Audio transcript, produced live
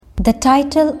The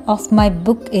title of my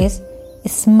book is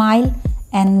Smile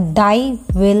and Thy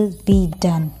Will Be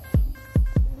Done.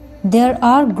 There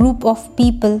are a group of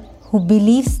people who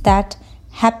believes that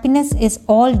happiness is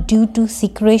all due to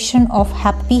secretion of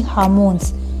happy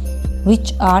hormones,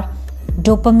 which are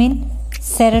dopamine,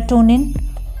 serotonin,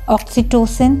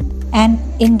 oxytocin, and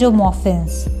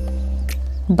endorphins.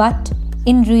 But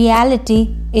in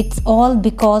reality, it's all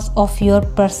because of your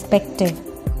perspective.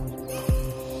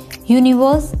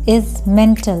 Universe is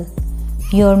mental.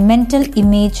 Your mental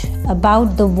image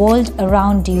about the world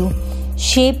around you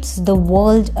shapes the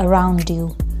world around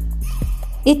you.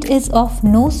 It is of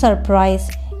no surprise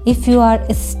if you are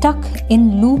stuck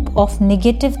in loop of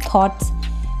negative thoughts,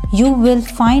 you will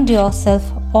find yourself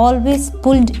always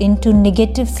pulled into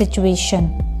negative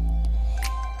situation.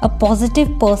 A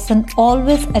positive person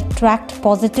always attracts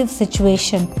positive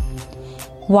situation,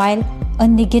 while a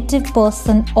negative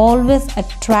person always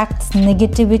attracts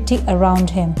negativity around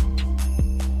him.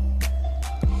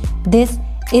 This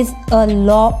is a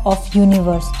law of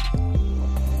universe,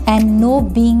 and no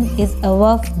being is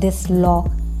above this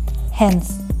law.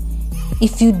 Hence,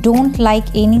 if you don't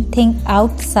like anything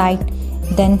outside,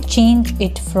 then change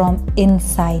it from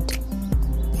inside.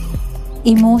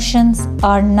 Emotions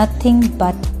are nothing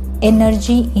but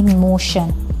energy in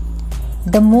motion.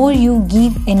 The more you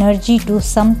give energy to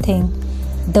something,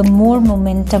 the more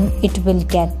momentum it will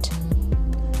get.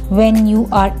 When you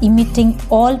are emitting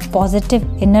all positive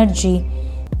energy,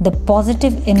 the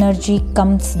positive energy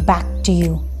comes back to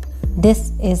you.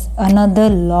 This is another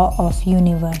law of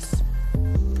universe.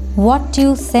 What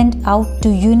you send out to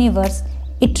universe,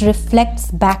 it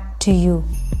reflects back to you.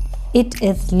 It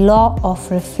is law of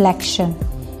reflection.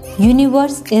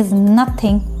 Universe is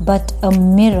nothing but a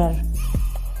mirror.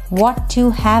 What you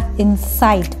have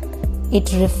inside,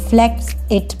 it reflects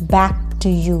it back to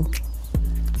you.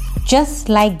 Just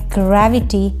like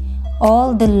gravity,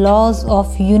 all the laws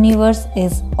of universe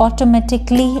is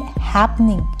automatically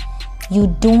happening.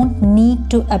 You don't need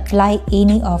to apply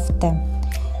any of them.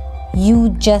 You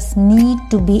just need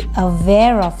to be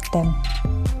aware of them.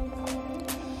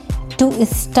 To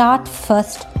start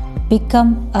first,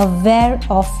 become aware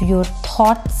of your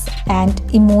thoughts and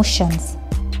emotions.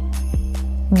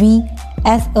 We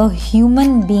as a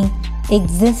human being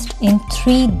exist in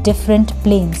 3 different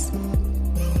planes.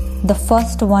 The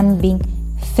first one being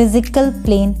physical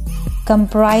plane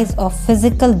comprised of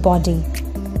physical body.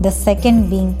 The second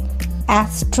being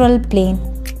astral plane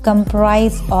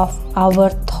comprised of our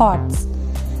thoughts.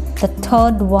 The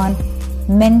third one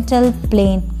mental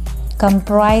plane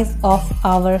comprised of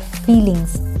our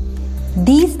feelings.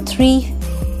 These 3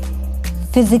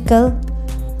 physical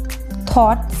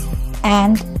thoughts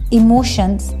and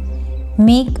emotions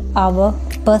make our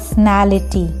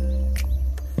personality.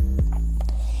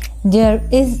 There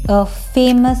is a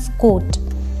famous quote,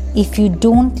 if you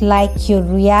don't like your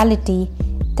reality,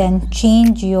 then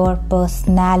change your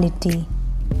personality.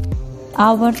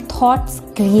 Our thoughts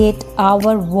create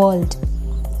our world.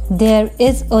 There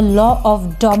is a law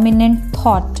of dominant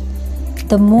thought.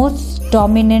 The most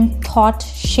dominant thought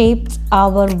shapes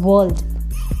our world.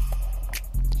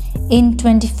 In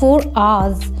 24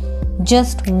 hours,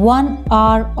 just 1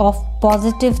 hour of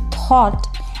positive thought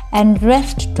and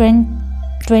rest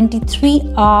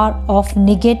 23 hours of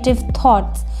negative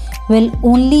thoughts will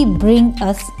only bring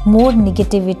us more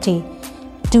negativity.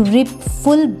 To reap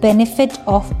full benefit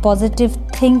of positive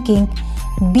thinking,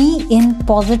 be in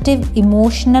positive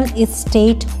emotional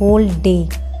state whole day.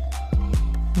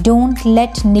 Don't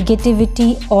let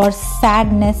negativity or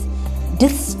sadness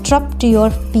disrupt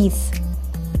your peace.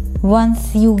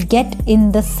 Once you get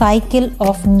in the cycle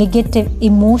of negative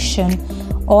emotion,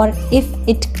 or if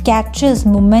it catches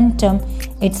momentum,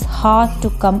 it's hard to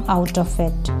come out of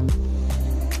it.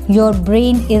 Your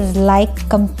brain is like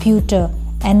computer,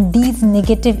 and these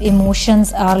negative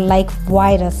emotions are like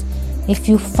virus. If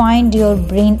you find your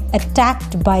brain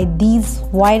attacked by these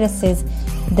viruses,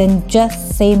 then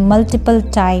just say multiple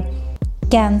times,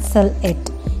 cancel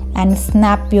it, and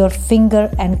snap your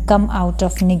finger and come out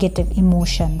of negative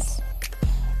emotions.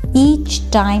 Each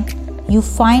time you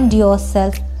find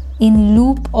yourself in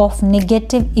loop of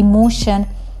negative emotion,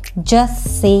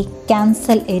 just say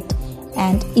cancel it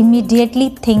and immediately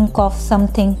think of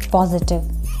something positive.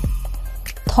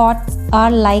 Thoughts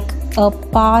are like a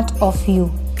part of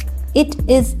you. It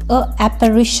is an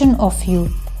apparition of you.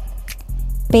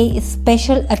 Pay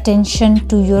special attention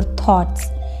to your thoughts.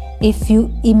 If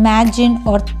you imagine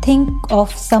or think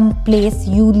of some place,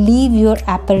 you leave your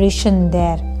apparition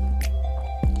there.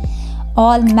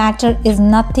 All matter is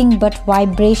nothing but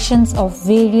vibrations of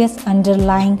various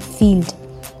underlying field.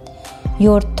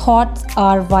 Your thoughts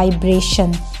are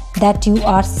vibration that you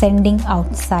are sending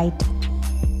outside.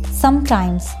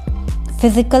 Sometimes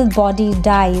physical body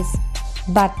dies,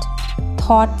 but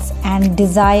thoughts and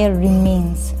desire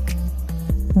remains.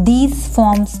 These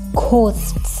forms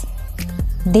ghosts.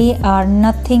 They are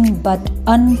nothing but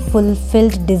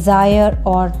unfulfilled desire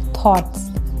or thoughts.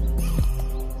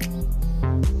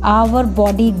 Our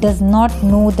body does not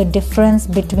know the difference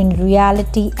between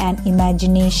reality and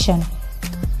imagination.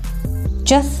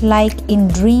 Just like in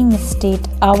dream state,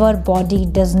 our body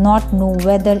does not know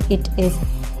whether it is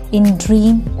in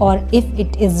dream or if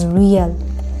it is real.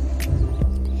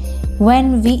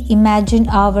 When we imagine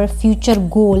our future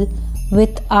goal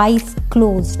with eyes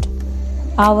closed,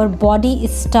 our body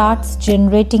starts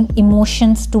generating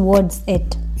emotions towards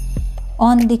it.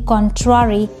 On the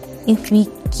contrary, if we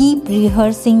keep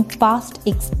rehearsing past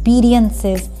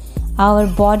experiences, our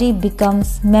body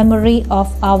becomes memory of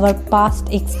our past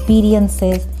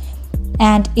experiences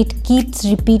and it keeps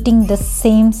repeating the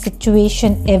same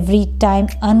situation every time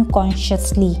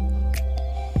unconsciously.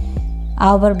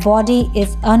 Our body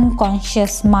is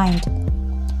unconscious mind.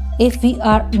 If we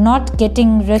are not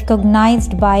getting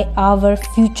recognized by our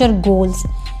future goals,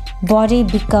 body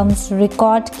becomes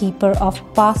record keeper of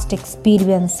past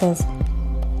experiences.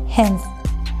 Hence,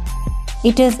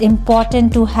 it is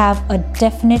important to have a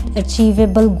definite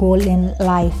achievable goal in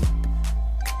life.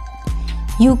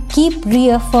 You keep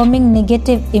reaffirming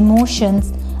negative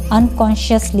emotions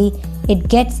unconsciously, it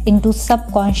gets into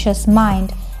subconscious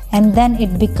mind and then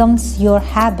it becomes your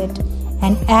habit.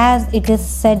 And as it is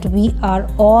said, we are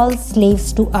all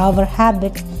slaves to our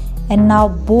habits, and now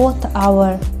both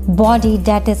our body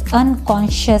that is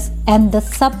unconscious and the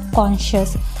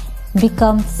subconscious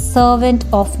becomes servant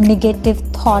of negative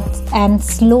thoughts, and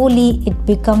slowly it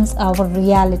becomes our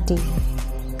reality.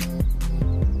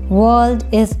 World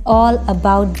is all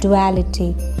about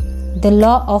duality. The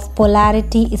law of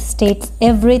polarity states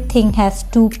everything has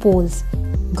two poles,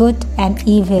 good and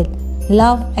evil,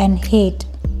 love and hate,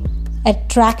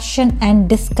 attraction and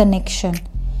disconnection.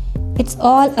 It's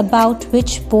all about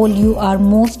which pole you are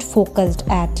most focused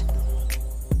at.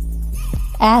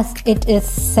 As it is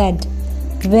said,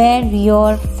 where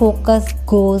your focus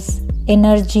goes,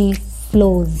 energy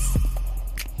flows.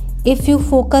 If you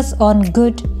focus on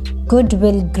good, good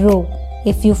will grow.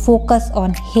 If you focus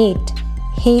on hate,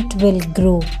 hate will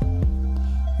grow.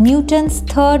 Newton's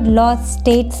third law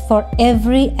states for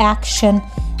every action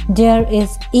there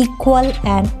is equal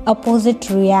and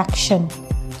opposite reaction.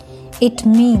 It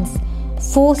means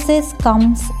forces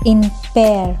comes in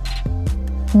pair,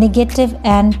 negative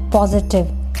and positive,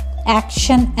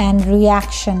 action and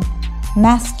reaction,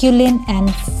 masculine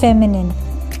and feminine.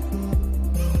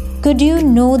 Could you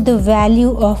know the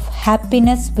value of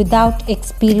happiness without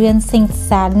experiencing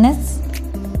sadness?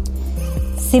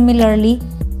 Similarly,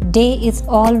 day is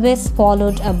always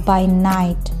followed up by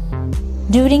night.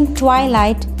 During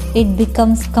twilight, it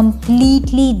becomes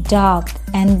completely dark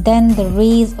and then the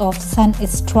rays of sun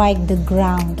strike the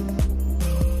ground.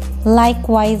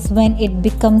 Likewise, when it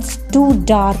becomes too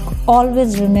dark,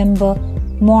 always remember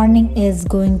morning is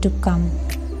going to come.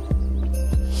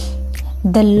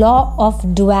 The law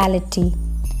of duality.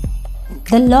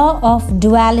 The law of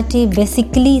duality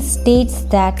basically states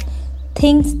that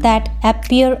things that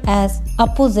appear as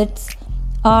opposites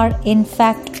are in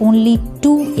fact only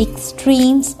two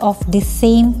extremes of the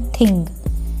same thing.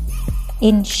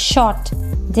 In short,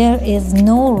 there is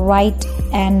no right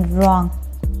and wrong,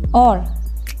 or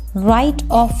right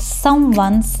of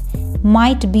someone's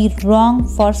might be wrong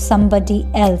for somebody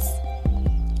else.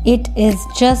 It is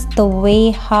just the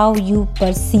way how you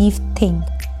perceive things.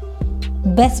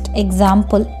 Best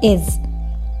example is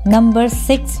number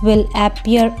 6 will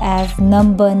appear as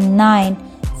number 9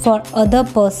 for other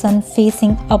person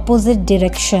facing opposite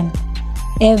direction.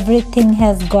 Everything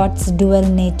has God's dual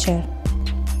nature.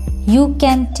 You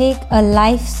can take a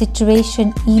life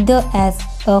situation either as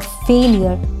a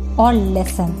failure or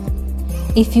lesson.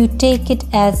 If you take it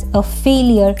as a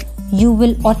failure, you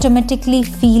will automatically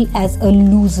feel as a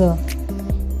loser.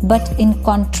 But in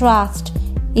contrast,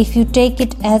 if you take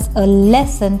it as a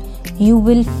lesson, you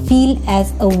will feel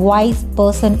as a wise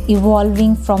person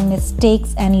evolving from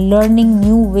mistakes and learning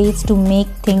new ways to make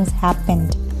things happen.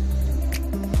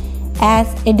 As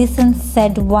Edison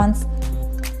said once,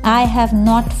 I have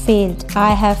not failed,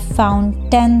 I have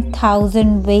found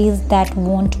 10,000 ways that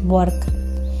won't work.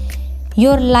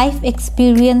 Your life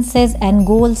experiences and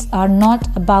goals are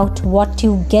not about what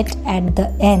you get at the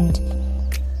end,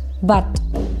 but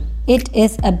it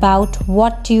is about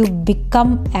what you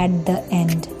become at the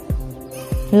end.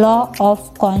 Law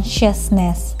of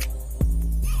consciousness.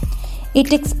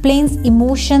 It explains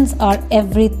emotions are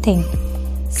everything.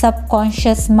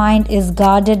 Subconscious mind is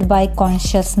guarded by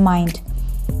conscious mind.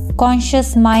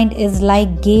 Conscious mind is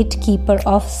like gatekeeper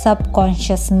of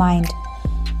subconscious mind.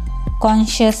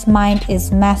 Conscious mind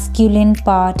is masculine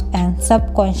part and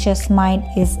subconscious mind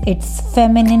is its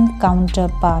feminine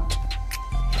counterpart.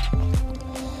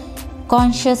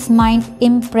 Conscious mind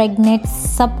impregnates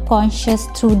subconscious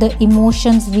through the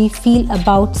emotions we feel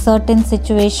about certain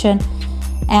situation,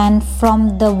 and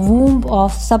from the womb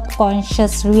of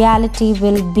subconscious reality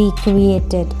will be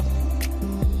created.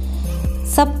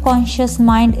 Subconscious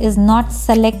mind is not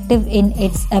selective in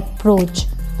its approach.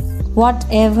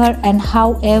 Whatever and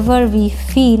however we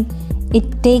feel,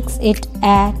 it takes it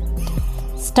and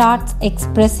starts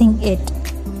expressing it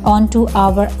onto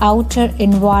our outer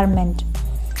environment.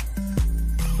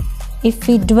 If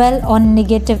we dwell on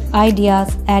negative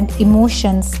ideas and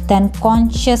emotions, then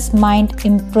conscious mind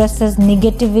impresses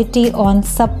negativity on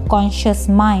subconscious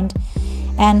mind,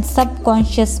 and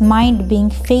subconscious mind, being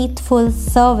faithful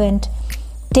servant,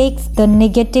 takes the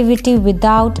negativity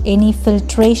without any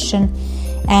filtration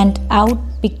and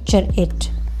outpicture it.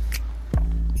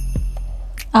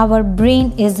 Our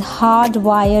brain is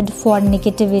hardwired for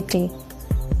negativity.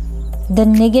 The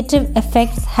negative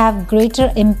effects have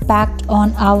greater impact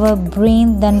on our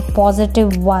brain than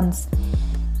positive ones.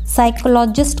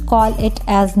 Psychologists call it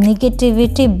as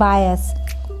negativity bias,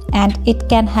 and it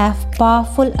can have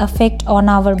powerful effect on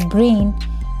our brain,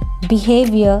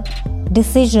 behavior,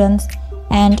 decisions,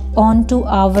 and onto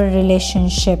our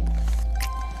relationship.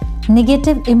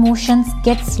 Negative emotions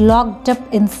gets locked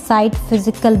up inside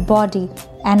physical body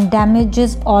and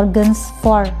damages organs.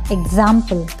 For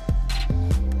example,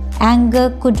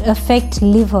 anger could affect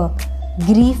liver.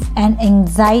 Grief and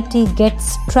anxiety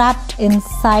gets trapped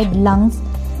inside lungs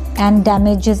and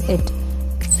damages it.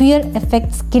 Fear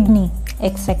affects kidney,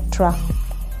 etc.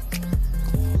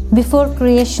 Before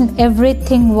creation,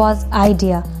 everything was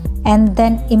idea, and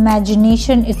then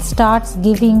imagination, it starts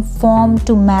giving form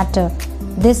to matter.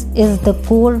 This is the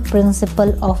core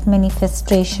principle of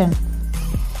manifestation.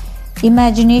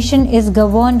 Imagination is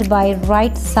governed by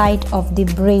right side of the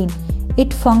brain.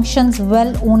 It functions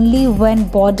well only when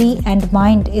body and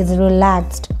mind is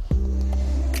relaxed.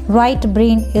 Right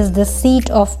brain is the seat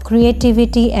of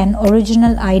creativity and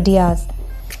original ideas.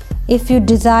 If you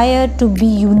desire to be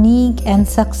unique and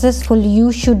successful,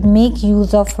 you should make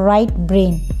use of right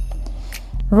brain.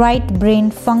 Right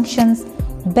brain functions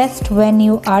best when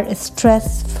you are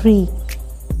stress-free.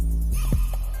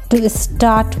 To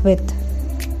start with,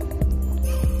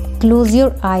 close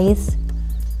your eyes.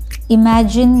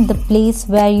 Imagine the place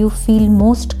where you feel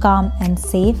most calm and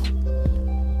safe.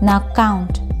 Now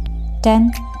count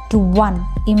 10 to 1,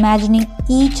 imagining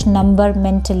each number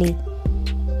mentally.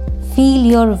 Feel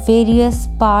your various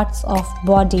parts of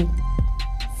body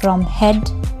from head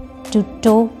to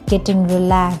toe getting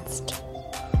relaxed.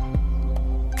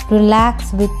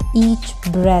 Relax with each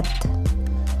breath.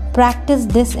 Practice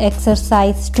this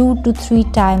exercise 2 to 3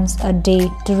 times a day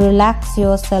to relax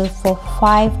yourself for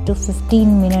 5 to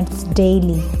 15 minutes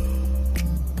daily.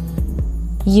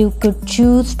 You could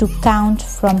choose to count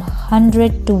from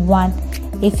 100 to 1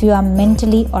 if you are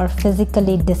mentally or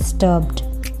physically disturbed.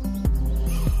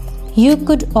 You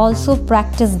could also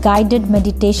practice guided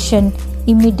meditation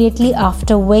immediately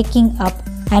after waking up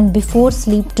and before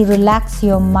sleep to relax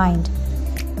your mind.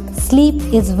 Sleep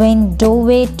is when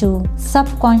doorway to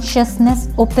subconsciousness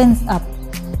opens up.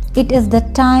 It is the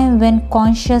time when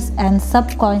conscious and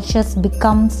subconscious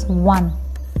becomes one.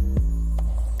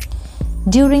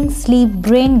 During sleep,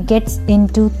 brain gets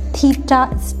into theta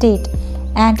state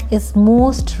and is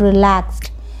most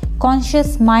relaxed.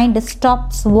 Conscious mind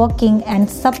stops working and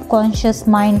subconscious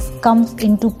mind comes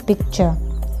into picture.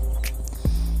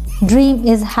 Dream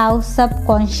is how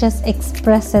subconscious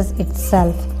expresses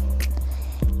itself.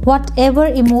 Whatever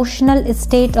emotional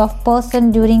state of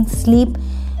person during sleep,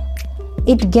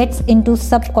 it gets into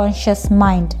subconscious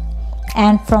mind,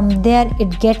 and from there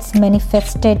it gets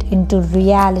manifested into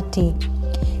reality.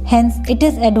 Hence, it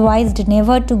is advised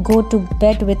never to go to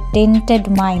bed with tainted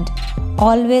mind.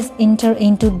 Always enter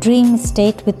into dream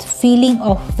state with feeling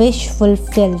of wish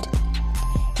fulfilled.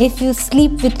 If you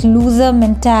sleep with loser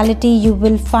mentality, you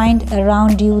will find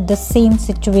around you the same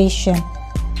situation.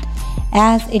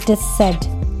 As it is said,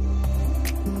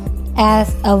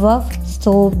 as above,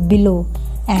 so below,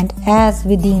 and as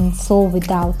within, so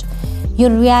without. Your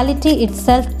reality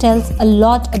itself tells a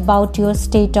lot about your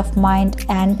state of mind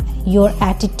and your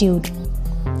attitude.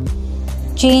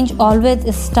 Change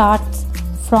always starts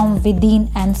from within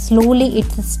and slowly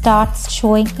it starts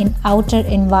showing in outer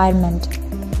environment.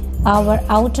 Our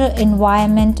outer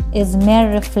environment is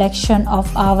mere reflection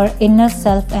of our inner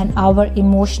self and our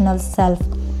emotional self.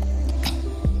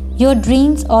 Your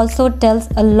dreams also tells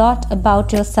a lot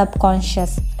about your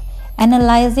subconscious.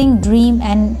 Analyzing dream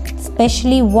and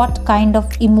especially what kind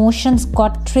of emotions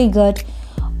got triggered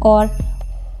or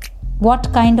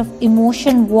what kind of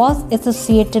emotion was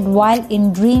associated while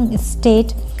in dream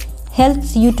state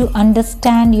helps you to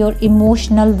understand your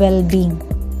emotional well-being.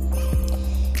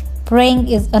 Praying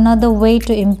is another way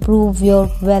to improve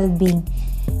your well-being.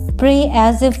 Pray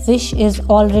as if wish is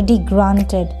already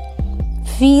granted.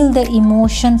 Feel the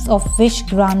emotions of wish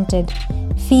granted.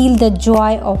 Feel the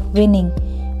joy of winning.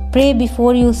 Pray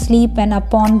before you sleep and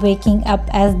upon waking up,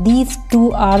 as these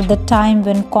two are the time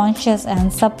when conscious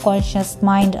and subconscious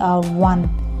mind are one.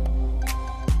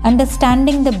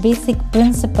 Understanding the basic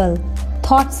principle,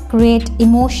 thoughts create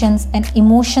emotions and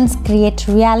emotions create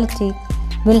reality,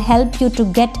 will help you to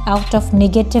get out of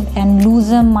negative and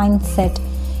loser mindset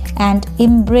and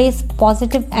embrace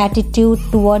positive attitude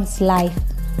towards life.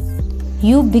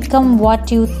 You become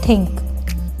what you think.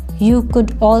 You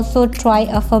could also try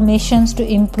affirmations to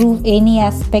improve any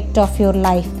aspect of your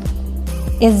life.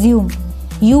 Assume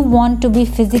you want to be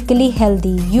physically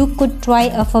healthy. You could try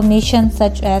affirmations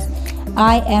such as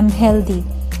I am healthy.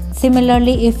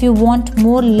 Similarly, if you want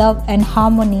more love and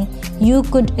harmony, you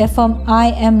could affirm I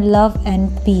am love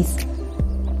and peace.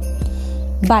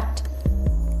 But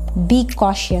be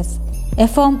cautious.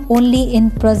 Affirm only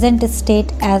in present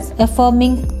state, as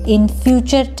affirming in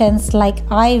future tense like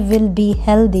I will be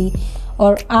healthy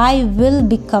or I will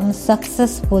become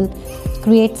successful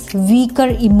creates weaker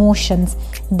emotions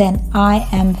than I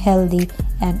am healthy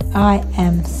and I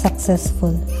am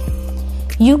successful.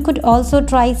 You could also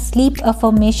try sleep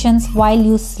affirmations while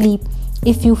you sleep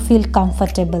if you feel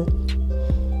comfortable.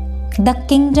 The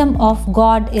kingdom of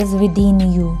God is within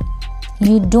you.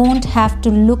 You don't have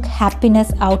to look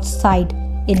happiness outside.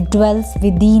 It dwells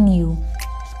within you.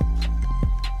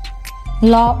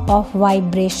 Law of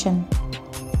vibration.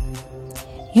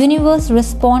 Universe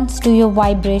responds to your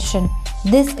vibration.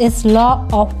 This is law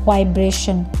of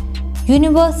vibration.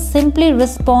 Universe simply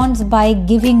responds by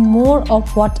giving more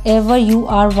of whatever you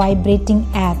are vibrating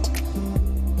at.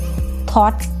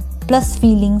 Thoughts plus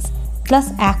feelings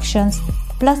plus actions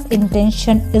plus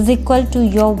intention is equal to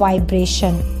your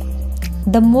vibration.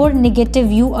 The more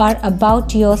negative you are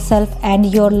about yourself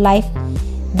and your life,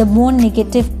 the more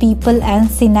negative people and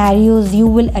scenarios you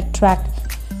will attract.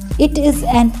 It is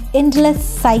an endless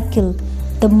cycle.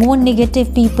 The more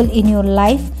negative people in your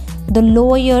life, the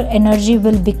lower your energy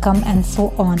will become, and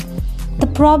so on. The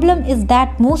problem is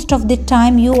that most of the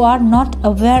time you are not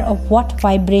aware of what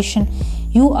vibration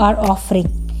you are offering.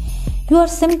 You are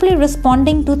simply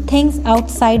responding to things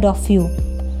outside of you.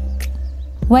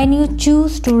 When you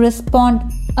choose to respond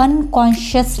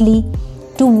unconsciously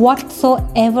to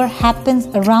whatsoever happens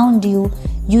around you,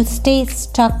 you stay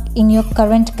stuck in your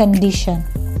current condition.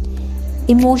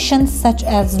 Emotions such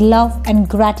as love and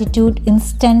gratitude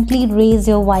instantly raise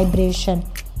your vibration.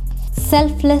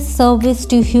 Selfless service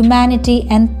to humanity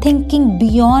and thinking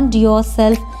beyond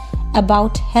yourself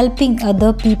about helping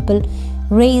other people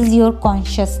raise your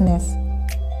consciousness.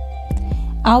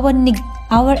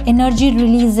 Our energy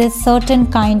releases certain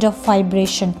kind of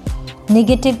vibration.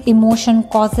 Negative emotion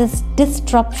causes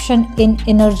disruption in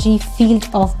energy field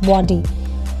of body.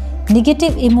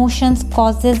 Negative emotions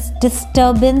causes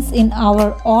disturbance in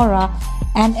our aura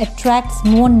and attracts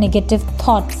more negative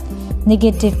thoughts,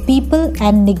 negative people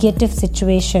and negative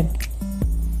situation.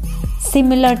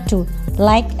 Similar to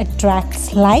like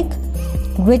attracts like,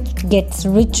 rich gets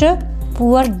richer,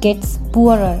 poor gets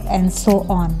poorer, and so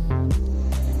on.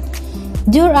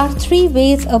 There are 3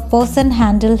 ways a person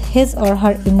handles his or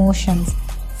her emotions.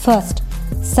 First,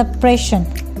 suppression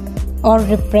or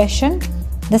repression.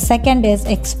 The second is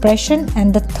expression,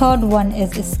 and the third one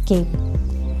is escape.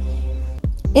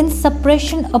 In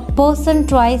suppression, a person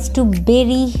tries to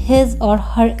bury his or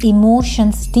her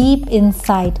emotions deep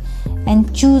inside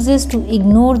and chooses to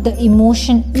ignore the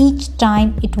emotion each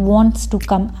time it wants to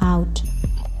come out.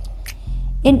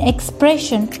 In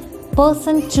expression,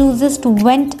 person chooses to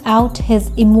vent out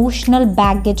his emotional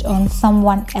baggage on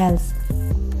someone else.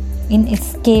 In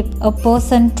escape, a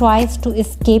person tries to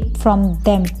escape from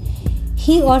them.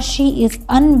 He or she is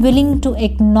unwilling to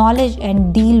acknowledge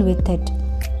and deal with it.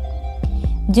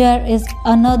 There is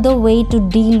another way to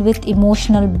deal with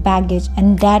emotional baggage,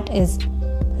 and that is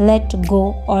let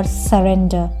go or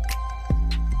surrender.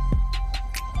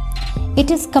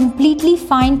 It is completely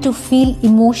fine to feel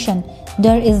emotion.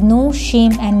 There is no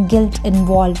shame and guilt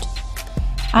involved.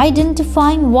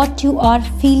 Identifying what you are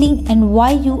feeling and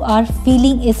why you are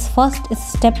feeling is first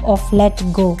step of let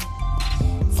go.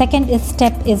 Second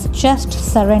step is just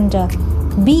surrender.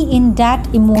 Be in that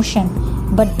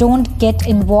emotion, but don't get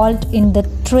involved in the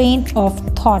train of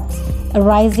thoughts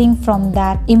arising from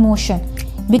that emotion.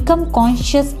 Become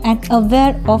conscious and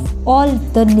aware of all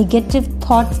the negative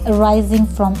thoughts arising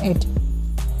from it.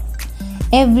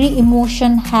 Every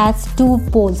emotion has two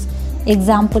poles.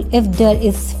 Example, if there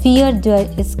is fear, there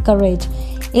is courage.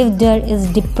 If there is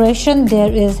depression,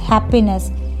 there is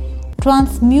happiness.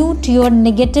 Transmute your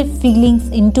negative feelings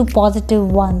into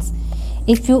positive ones.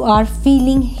 If you are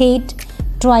feeling hate,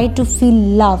 try to feel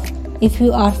love. If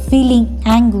you are feeling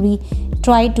angry,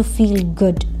 try to feel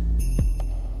good.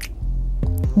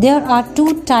 There are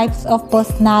two types of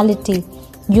personality.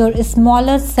 Your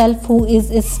smaller self who is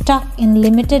stuck in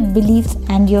limited beliefs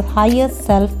and your higher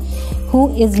self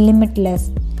who is limitless.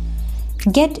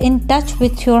 Get in touch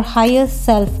with your higher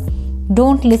self.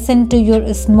 Don't listen to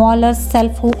your smaller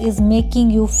self who is making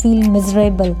you feel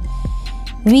miserable.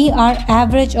 We are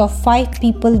average of 5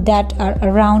 people that are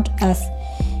around us.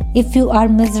 If you are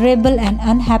miserable and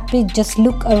unhappy, just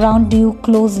look around you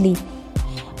closely.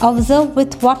 Observe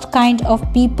with what kind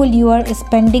of people you are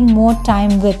spending more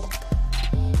time with.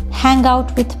 Hang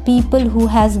out with people who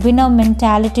has winner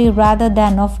mentality rather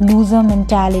than of loser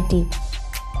mentality.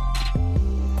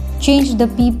 Change the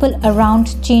people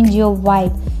around, change your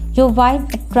vibe. Your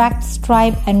vibe attracts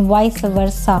tribe and vice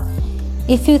versa.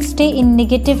 If you stay in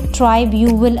negative tribe,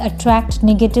 you will attract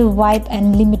negative vibe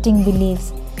and limiting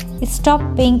beliefs. Stop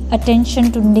paying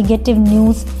attention to negative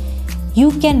news.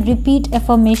 You can repeat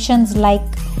affirmations like,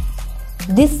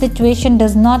 "This situation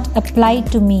does not apply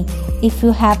to me," if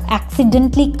you have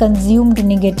accidentally consumed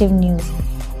negative news.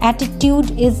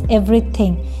 Attitude is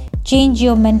everything. Change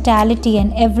your mentality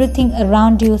and everything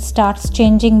around you starts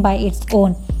changing by its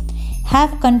own.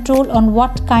 Have control on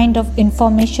what kind of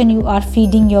information you are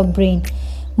feeding your brain.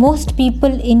 Most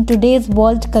people in today's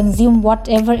world consume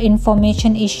whatever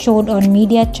information is showed on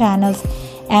media channels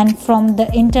and from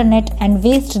the internet and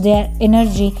waste their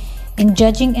energy in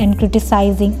judging and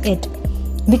criticizing it.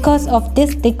 Because of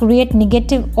this, they create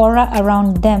negative aura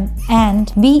around them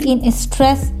and be in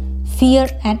stress, fear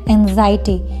and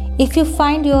anxiety. If you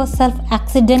find yourself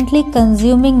accidentally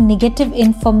consuming negative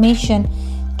information,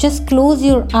 just close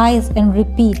your eyes and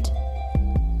repeat,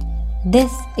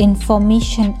 "This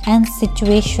information and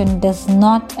situation does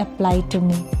not apply to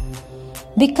me."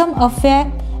 Become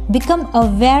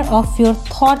aware of your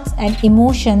thoughts and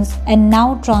emotions and now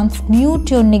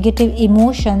transmute your negative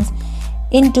emotions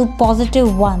into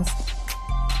positive ones,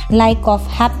 like of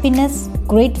happiness,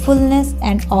 gratefulness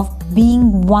and of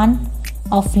being one,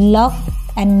 of love,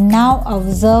 and now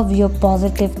observe your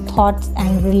positive thoughts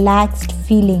and relaxed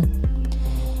feeling.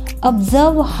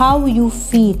 Observe how you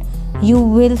feel. You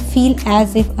will feel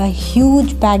as if a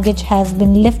huge baggage has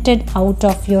been lifted out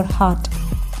of your heart.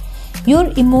 Your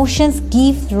emotions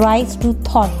give rise to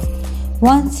thoughts.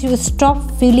 Once you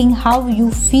stop feeling how you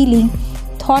feeling,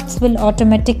 thoughts will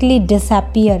automatically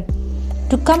disappear.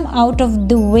 To come out of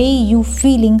the way you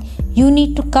feeling, you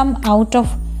need to come out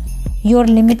of your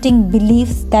limiting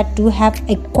beliefs that you have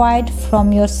acquired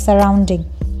from your surrounding.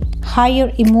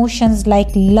 Higher emotions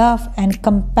like love and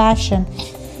compassion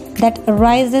that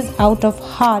arises out of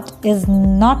heart is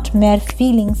not mere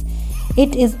feelings.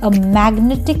 It is a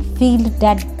magnetic field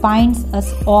that binds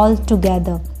us all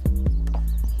together.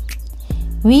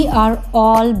 We are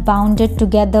all bounded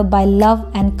together by love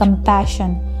and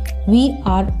compassion. We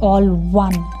are all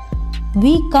one.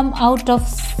 We come out of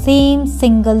same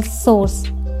single source.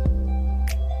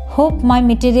 Hope my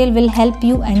material will help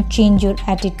you and change your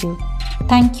attitude.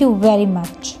 Thank you very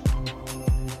much.